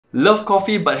Love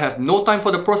coffee but have no time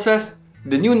for the process?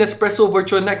 The new Nespresso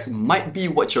Vertuo Next might be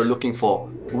what you're looking for.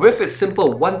 With its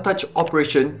simple one-touch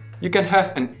operation, you can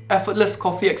have an effortless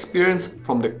coffee experience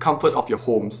from the comfort of your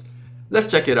homes. Let's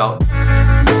check it out.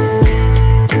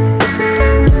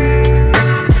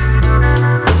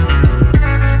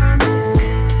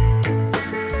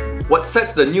 What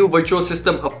sets the new Vertuo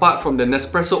system apart from the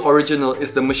Nespresso original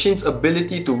is the machine's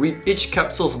ability to read each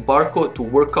capsule's barcode to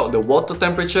work out the water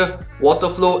temperature, water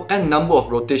flow, and number of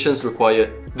rotations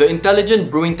required. The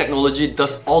intelligent brewing technology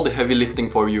does all the heavy lifting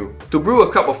for you. To brew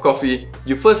a cup of coffee,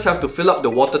 you first have to fill up the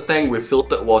water tank with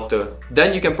filtered water.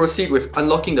 Then you can proceed with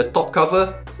unlocking the top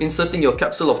cover, inserting your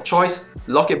capsule of choice,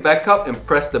 lock it back up and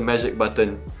press the magic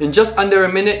button. In just under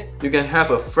a minute, you can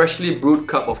have a freshly brewed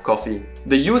cup of coffee.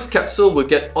 The used capsule will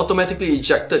get automatically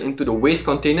ejected into the waste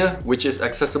container, which is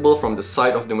accessible from the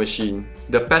side of the machine.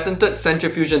 The patented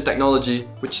centrifusion technology,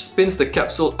 which spins the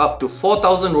capsule up to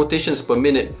 4,000 rotations per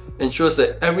minute, ensures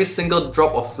that every single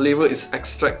drop of flavor is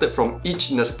extracted from each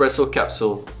Nespresso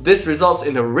capsule. This results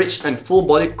in a rich and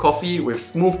full-bodied coffee with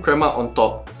smooth crema on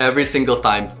top, every single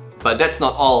time. But that's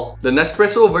not all. The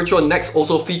Nespresso Vertuo Next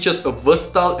also features a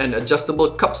versatile and adjustable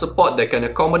cup support that can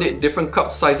accommodate different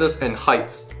cup sizes and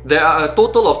heights. There are a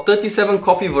total of 37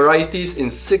 coffee varieties in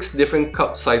 6 different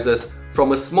cup sizes,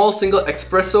 from a small single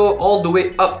espresso all the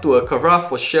way up to a carafe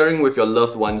for sharing with your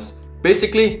loved ones.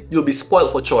 Basically, you'll be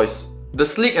spoiled for choice. The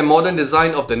sleek and modern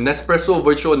design of the Nespresso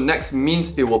Vertuo Next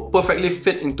means it will perfectly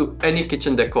fit into any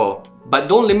kitchen decor. But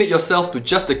don't limit yourself to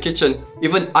just the kitchen,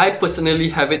 even I personally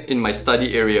have it in my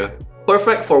study area.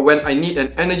 Perfect for when I need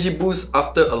an energy boost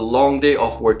after a long day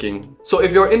of working. So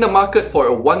if you're in the market for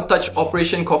a one-touch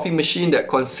operation coffee machine that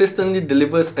consistently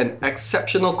delivers an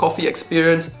exceptional coffee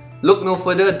experience, look no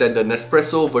further than the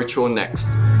Nespresso Vertuo Next.